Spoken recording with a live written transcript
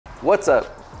What's up?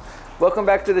 Welcome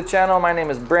back to the channel. My name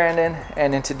is Brandon,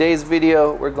 and in today's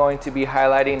video we're going to be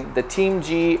highlighting the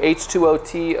Teamgee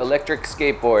H20T electric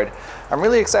skateboard. I'm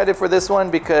really excited for this one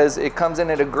because it comes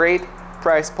in at a great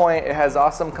price point. It has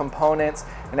awesome components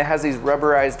and it has these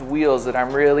rubberized wheels that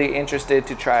I'm really interested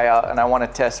to try out, and I want to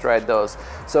test ride those.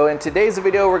 So in today's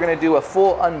video we're going to do a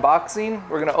full unboxing.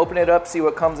 We're going to open it up, see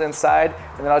what comes inside,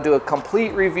 and then I'll do a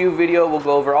complete review video. We'll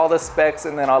go over all the specs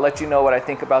and then I'll let you know what I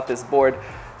think about this board.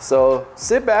 So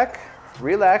sit back,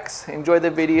 relax, enjoy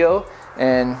the video,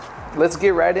 and let's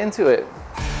get right into it.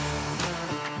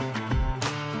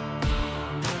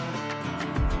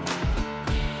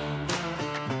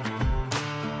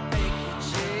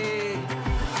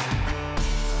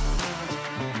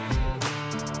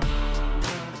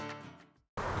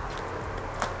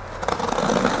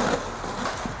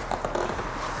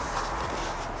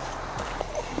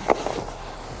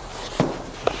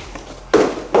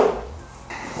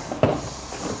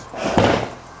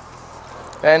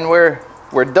 And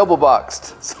we're double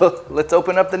boxed, so let's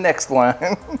open up the next one.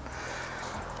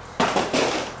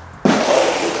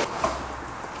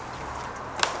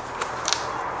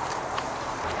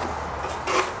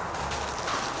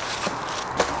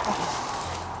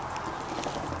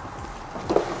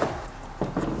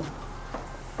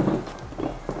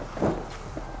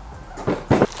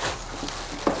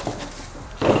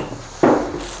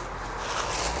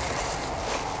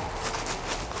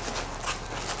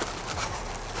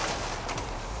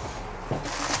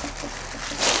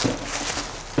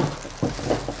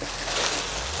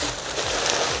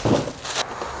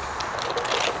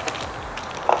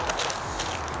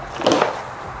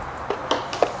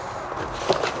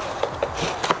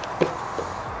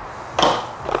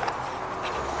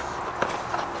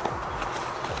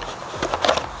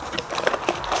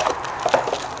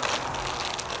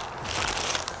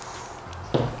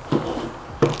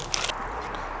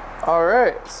 All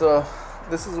right, so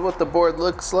this is what the board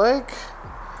looks like.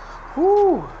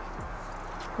 Woo,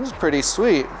 this is pretty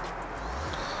sweet.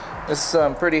 There's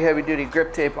some pretty heavy duty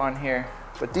grip tape on here,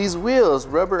 but these wheels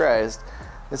rubberized.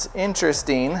 It's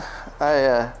interesting.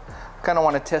 I kind of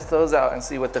want to test those out and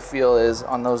see what the feel is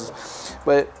on those.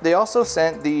 But they also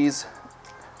sent these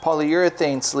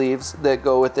polyurethane sleeves that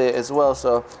go with it as well.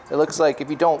 So it looks like if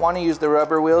you don't want to use the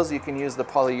rubber wheels, you can use the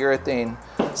polyurethane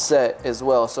set as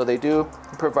well. So they do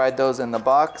provide those in the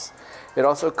box. It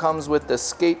also comes with the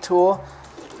skate tool.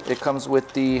 It comes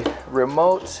with the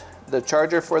remote, the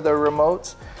charger for the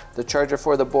remote, the charger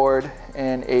for the board,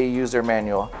 and a user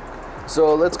manual.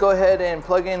 So let's go ahead and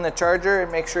plug in the charger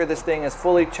and make sure this thing is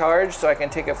fully charged so I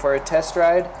can take it for a test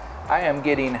ride. I am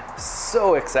getting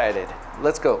so excited.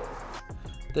 Let's go.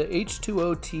 The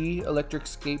H20T electric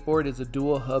skateboard is a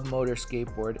dual hub motor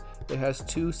skateboard. It has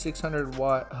two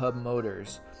 600-watt hub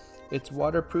motors. It's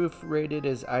waterproof, rated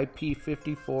as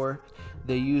IP54.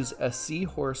 They use a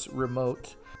Seahorse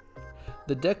remote.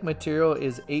 The deck material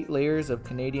is 8 layers of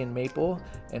Canadian maple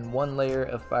and 1 layer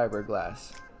of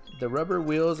fiberglass. The rubber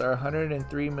wheels are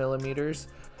 103 millimeters.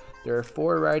 There are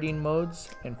 4 riding modes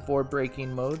and 4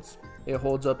 braking modes. It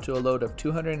holds up to a load of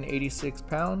 286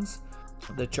 pounds.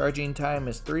 The charging time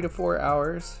is 3 to 4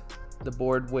 hours. The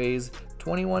board weighs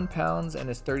 21 pounds and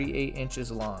is 38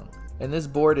 inches long. And this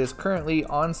board is currently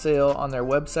on sale on their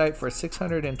website for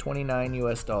 $629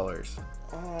 US.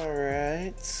 All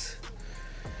right.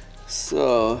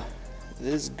 So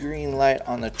this green light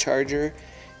on the charger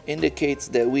indicates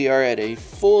that we are at a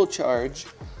full charge.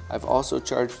 I've also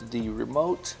charged the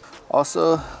remote.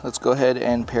 Also, let's go ahead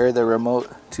and pair the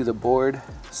remote to the board.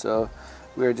 So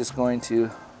we're just going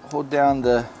to hold down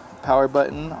the power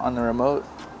button on the remote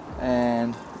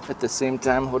and at the same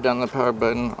time hold down the power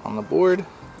button on the board,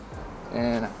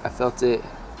 and I felt it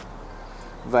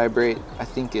vibrate. I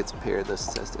think it's paired.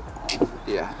 Let's test it.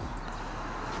 Yeah.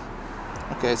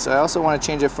 Okay, so I also want to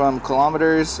change it from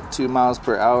kilometers to miles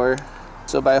per hour.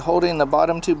 So by holding the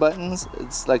bottom 2 buttons,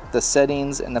 it's like the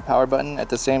settings and the power button at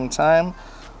the same time,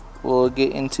 we'll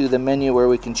get into the menu where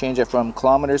we can change it from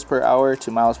kilometers per hour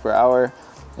to miles per hour.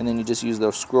 And then you just use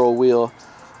the scroll wheel,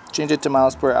 change it to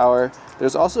miles per hour.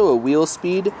 There's also a wheel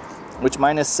speed, which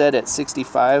mine is set at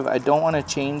 65. I don't want to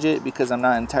change it because I'm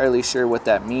not entirely sure what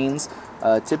that means.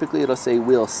 Typically it'll say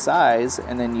wheel size,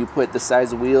 and then you put the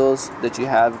size wheels that you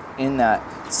have in that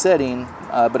setting,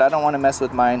 but I don't want to mess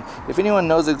with mine. If anyone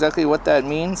knows exactly what that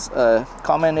means,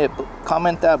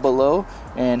 comment that below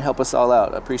and help us all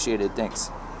out. Appreciate it.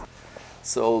 Thanks.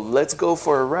 So let's go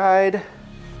for a ride.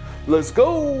 Let's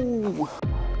go.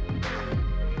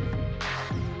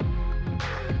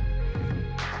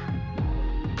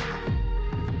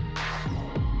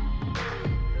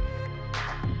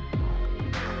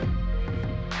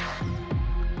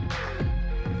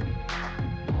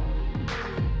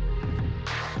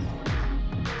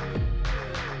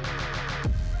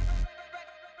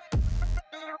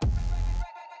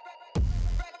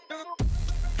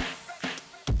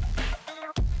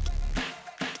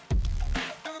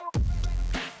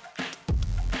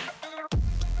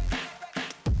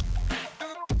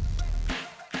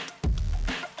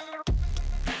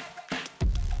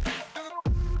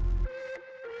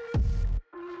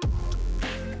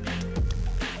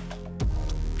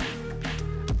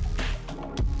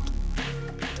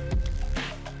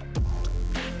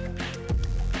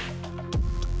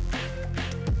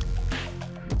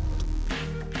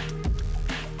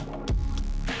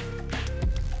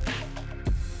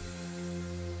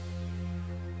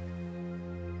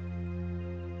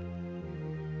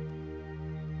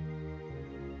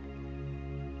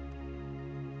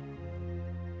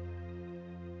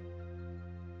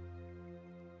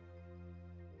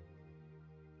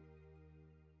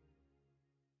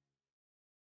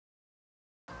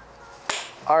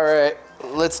 All right,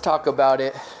 let's talk about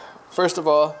it. First of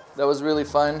all, that was really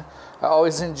fun. I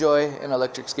always enjoy an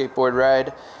electric skateboard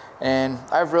ride, and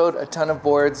I've rode a ton of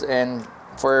boards, and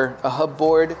for a hub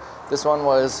board, this one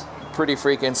was pretty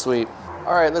freaking sweet.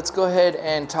 All right, let's go ahead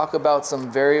and talk about some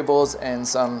variables and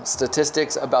some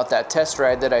statistics about that test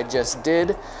ride that I just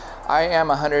did. I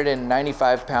am a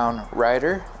 195-pound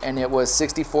rider, and it was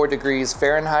 64 degrees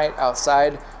Fahrenheit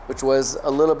outside, which was a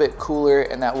little bit cooler,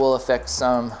 and that will affect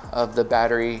some of the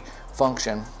battery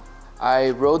function.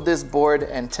 I rode this board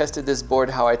and tested this board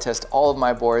how I test all of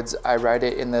my boards. I ride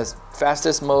it in the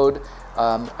fastest mode.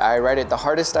 I ride it the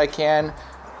hardest I can.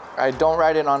 I don't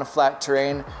ride it on a flat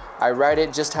terrain. I ride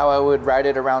it just how I would ride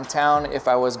it around town if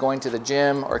I was going to the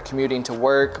gym or commuting to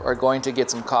work or going to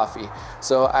get some coffee.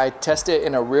 So I test it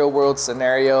in a real world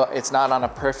scenario. It's not on a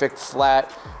perfect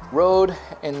flat road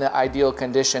in the ideal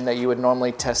condition that you would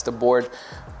normally test a board,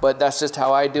 but that's just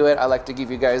how I do it. I like to give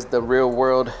you guys the real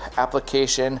world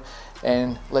application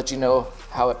and let you know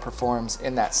how it performs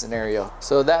in that scenario.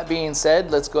 So that being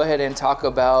said, let's go ahead and talk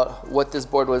about what this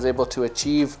board was able to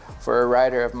achieve for a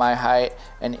rider of my height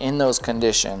and in those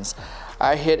conditions.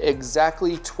 I hit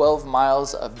exactly 12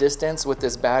 miles of distance with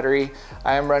this battery.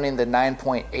 I am running the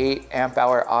 9.8 amp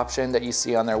hour option that you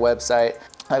see on their website.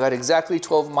 I got exactly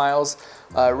 12 miles.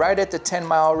 Right at the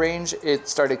 10-mile range, it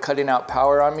started cutting out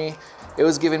power on me. It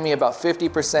was giving me about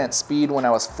 50% speed when I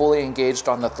was fully engaged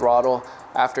on the throttle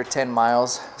after 10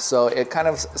 miles. So it kind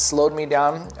of slowed me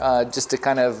down just to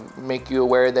kind of make you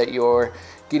aware that you're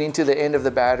getting to the end of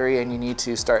the battery and you need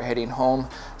to start heading home.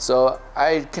 So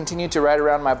I continued to ride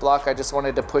around my block. I just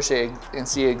wanted to push it and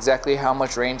see exactly how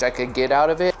much range I could get out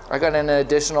of it. I got an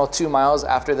additional 2 miles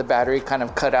after the battery kind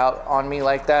of cut out on me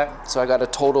like that. So I got a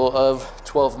total of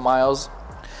 12 miles.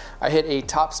 I hit a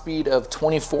top speed of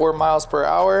 24 miles per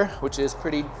hour, which is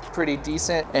pretty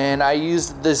decent. And I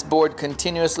used this board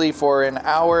continuously for an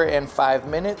hour and 5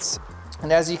 minutes.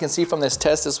 And as you can see from this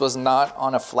test, this was not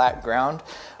on a flat ground.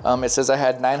 It says I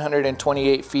had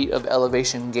 928 feet of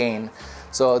elevation gain.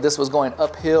 So this was going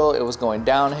uphill, it was going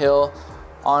downhill,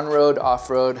 on-road,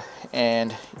 off-road,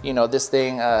 and you know, this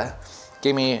thing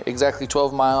gave me exactly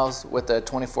 12 miles with a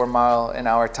 24 mile an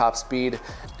hour top speed.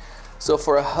 So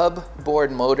for a hub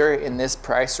board motor in this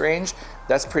price range,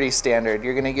 that's pretty standard.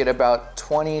 You're gonna get about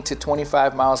 20 to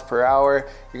 25 miles per hour.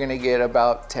 You're gonna get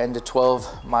about 10 to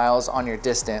 12 miles on your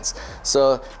distance.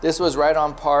 So this was right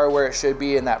on par where it should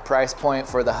be in that price point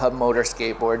for the hub motor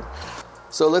skateboard.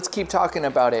 So let's keep talking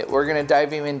about it. We're gonna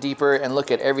dive even deeper and look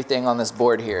at everything on this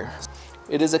board here.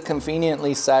 It is a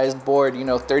conveniently sized board. You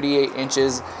know, 38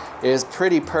 inches is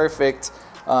pretty perfect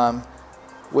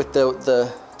with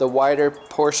the wider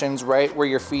portions right where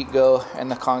your feet go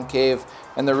and the concave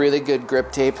and the really good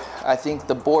grip tape. I think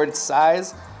the board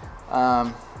size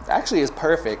actually is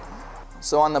perfect.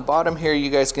 So on the bottom here,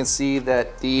 you guys can see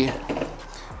that the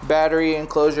battery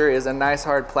enclosure is a nice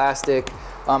hard plastic.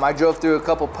 I drove through a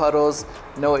couple puddles,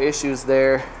 no issues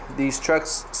there. These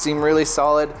trucks seem really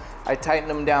solid. I tightened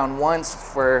them down once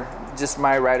for just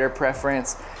my rider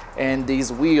preference. And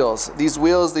these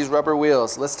rubber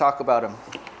wheels, let's talk about them.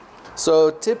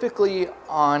 So typically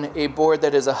on a board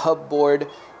that is a hub board,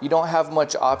 you don't have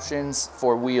much options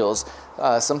for wheels.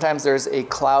 Sometimes there's a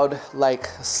cloud-like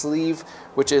sleeve,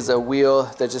 which is a wheel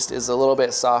that just is a little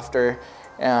bit softer.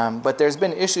 But there's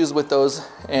been issues with those,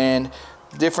 and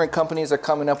different companies are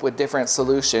coming up with different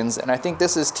solutions. And I think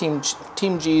this is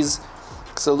Teamgee's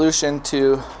solution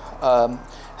to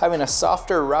having a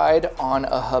softer ride on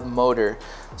a hub motor.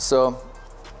 So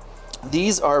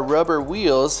these are rubber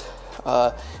wheels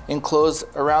enclosed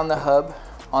around the hub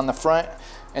on the front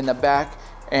and the back,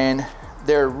 and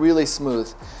they're really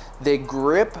smooth. They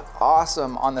grip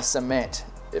awesome on the cement.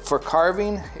 For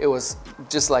carving, it was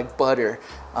just like butter.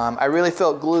 I really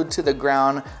felt glued to the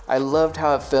ground. I loved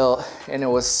how it felt, and it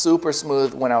was super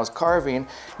smooth when I was carving.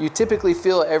 You typically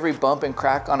feel every bump and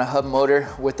crack on a hub motor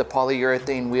with the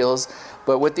polyurethane wheels,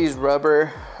 but with these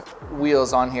rubber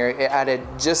wheels on here, it added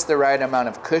just the right amount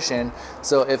of cushion,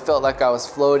 so it felt like I was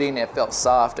floating. It felt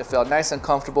soft, it felt nice and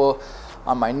comfortable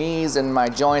on my knees and my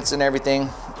joints and everything,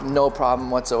 no problem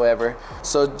whatsoever.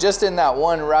 So just in that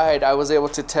one ride, I was able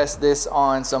to test this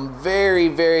on some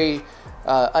very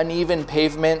uneven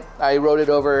pavement. I rode it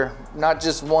over not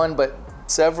just one but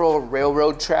several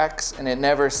railroad tracks, and it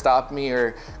never stopped me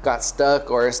or got stuck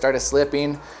or started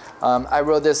slipping. I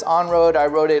rode this on-road, I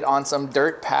rode it on some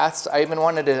dirt paths. I even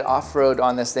wanted to off-road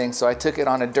on this thing, so I took it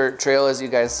on a dirt trail, as you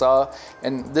guys saw,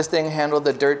 and this thing handled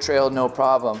the dirt trail no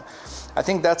problem. I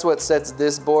think that's what sets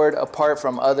this board apart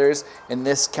from others in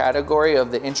this category of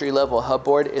the entry-level hub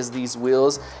board, is these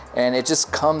wheels, and it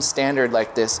just comes standard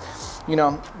like this. You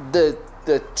know, the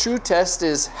the true test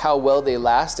is how well they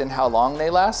last and how long they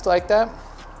last like that.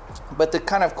 But the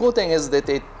kind of cool thing is that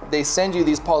they send you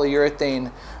these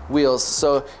polyurethane wheels.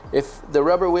 So if the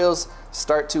rubber wheels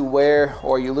start to wear,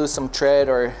 or you lose some tread,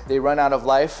 or they run out of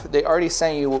life, they already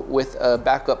sent you with a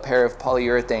backup pair of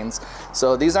polyurethanes.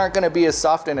 So these aren't going to be as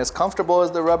soft and as comfortable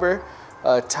as the rubber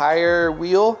tire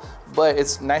wheel, but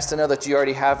it's nice to know that you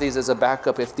already have these as a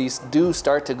backup if these do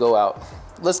start to go out.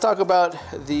 Let's talk about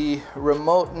the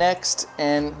remote next,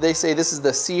 and they say this is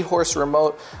the Seahorse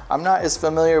remote. I'm not as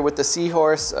familiar with the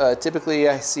Seahorse. Typically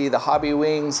I see the Hobby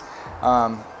Wings,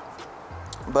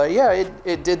 but yeah,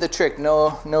 it did the trick.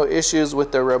 No issues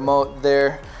with the remote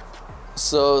there.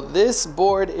 So this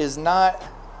board is not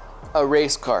a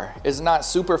race car. It's not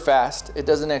super fast. It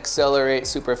doesn't accelerate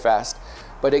super fast,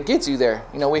 but it gets you there.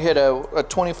 You know, we hit a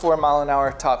 24 mile an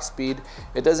hour top speed.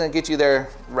 It doesn't get you there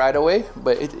right away,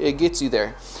 but it gets you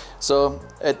there. So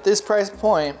at this price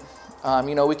point,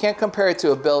 you know, we can't compare it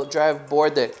to a belt drive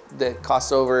board that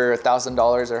costs over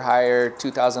 $1,000 or higher,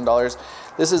 $2,000.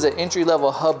 This is an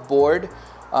entry-level hub board.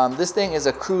 This thing is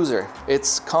a cruiser.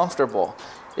 It's comfortable.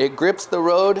 It grips the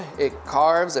road, it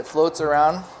carves, it floats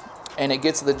around, and it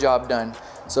gets the job done.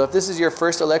 So if this is your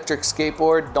first electric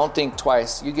skateboard, don't think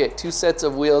twice. You get 2 sets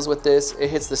of wheels with this. It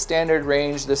hits the standard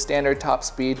range, the standard top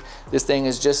speed. This thing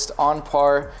is just on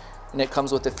par, and it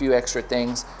comes with a few extra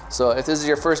things. So if this is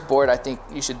your first board, I think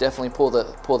you should definitely pull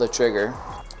the trigger.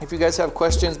 If you guys have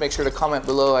questions, make sure to comment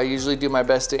below. I usually do my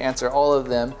best to answer all of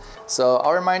them. So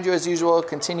I'll remind you as usual,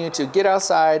 continue to get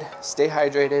outside, stay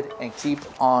hydrated, and keep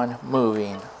on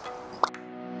moving.